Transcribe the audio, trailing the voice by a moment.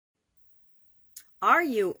Are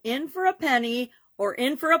you in for a penny or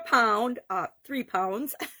in for a pound, 3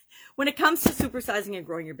 pounds, when it comes to supersizing and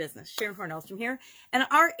growing your business? Sharon Hornellstrom here. And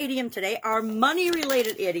our idiom today, our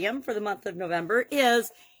money-related idiom for the month of November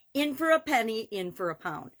is in for a penny, in for a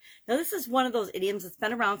pound. Now, this is one of those idioms that's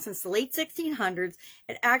been around since the late 1600s.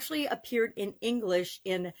 It actually appeared in English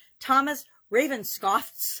in Thomas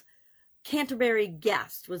Ravenscroft's Canterbury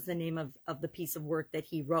Guest was the name of the piece of work that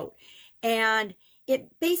he wrote. And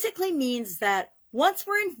it basically means that once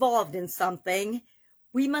we're involved in something,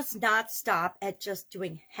 we must not stop at just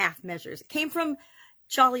doing half measures. It came from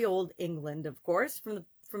jolly old England, of course,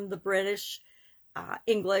 from the British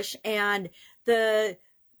English, and the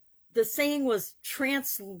saying was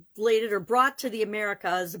translated or brought to the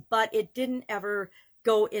Americas, but it didn't ever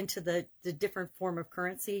go into the different form of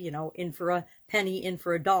currency, you know, in for a penny, in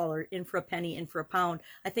for a dollar, in for a penny, in for a pound.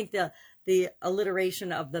 I think the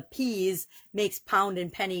alliteration of the P's makes pound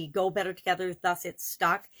and penny go better together, thus it's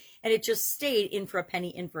stuck, and it just stayed in for a penny,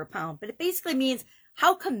 in for a pound. But it basically means,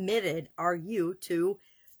 how committed are you to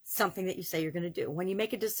something that you say you're going to do? When you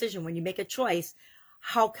make a decision, when you make a choice,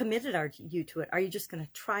 how committed are you to it? Are you just going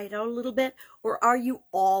to try it out a little bit, or are you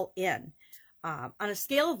all in? On a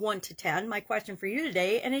scale of 1 to 10, my question for you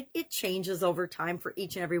today, and it changes over time for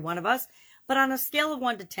each and every one of us, but on a scale of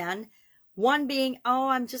 1 to 10, 1 being, oh,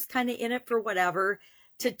 I'm just kind of in it for whatever,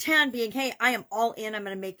 to 10 being, hey, I am all in, I'm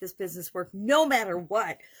going to make this business work no matter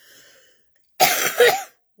what.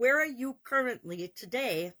 Where are you currently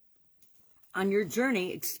today on your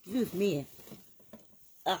journey,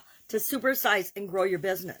 to supersize and grow your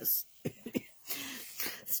business?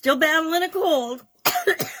 Still battling a cold.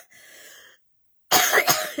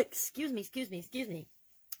 Excuse me.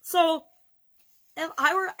 So, if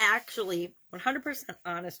I were actually 100%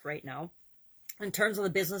 honest right now, in terms of the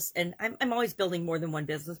business, and I'm always building more than one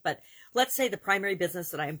business, but let's say the primary business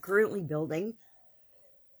that I am currently building,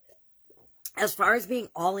 as far as being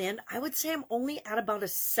all in, I would say I'm only at about a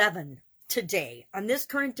 7 today. On this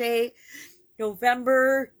current day,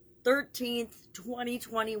 November 13th,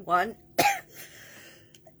 2021.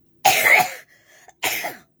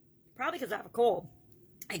 Probably because I have a cold.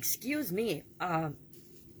 Excuse me.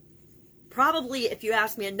 Probably if you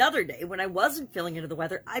asked me another day when I wasn't feeling into the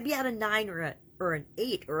weather, I'd be at a 9 or an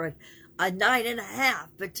 8 or a 9.5.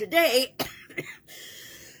 But today,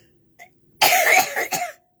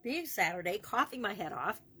 being Saturday, coughing my head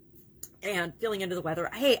off and feeling into the weather,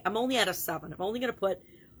 hey, I'm only at a 7. I'm only going to put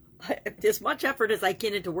as much effort as I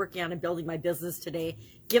can into working on and building my business today,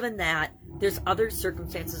 given that there's other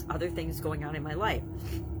circumstances, other things going on in my life.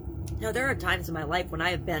 Now, there are times in my life when I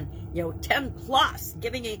have been, 10 plus,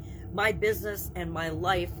 giving my business and my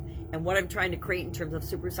life and what I'm trying to create in terms of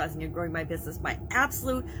supersizing and growing my business, my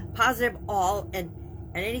absolute positive all and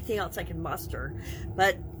anything else I can muster.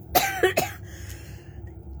 But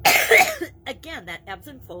again, that ebbs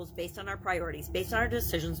and flows based on our priorities, based on our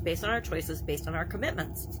decisions, based on our choices, based on our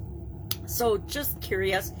commitments. So just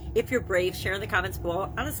curious, if you're brave, share in the comments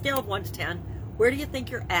below, on a scale of 1 to 10, where do you think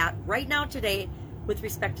you're at right now today with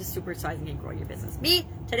respect to supersizing and growing your business? Me,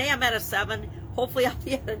 today I'm at a 7. Hopefully I'll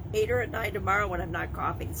be at an 8 or a 9 tomorrow when I'm not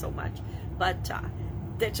coughing so much. But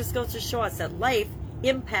that just goes to show us that life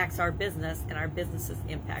impacts our business and our businesses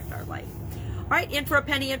impact our life. All right, in for a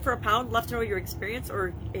penny, in for a pound. Love to know your experience,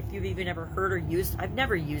 or if you've even ever heard or used. I've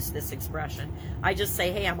never used this expression. I just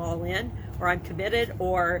say, hey, I'm all in, or I'm committed,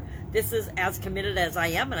 or this is as committed as I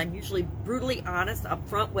am, and I'm usually brutally honest up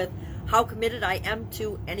front with how committed I am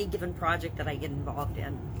to any given project that I get involved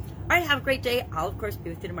in. All right, have a great day. I'll, of course,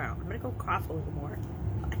 be with you tomorrow. I'm going to go cough a little more.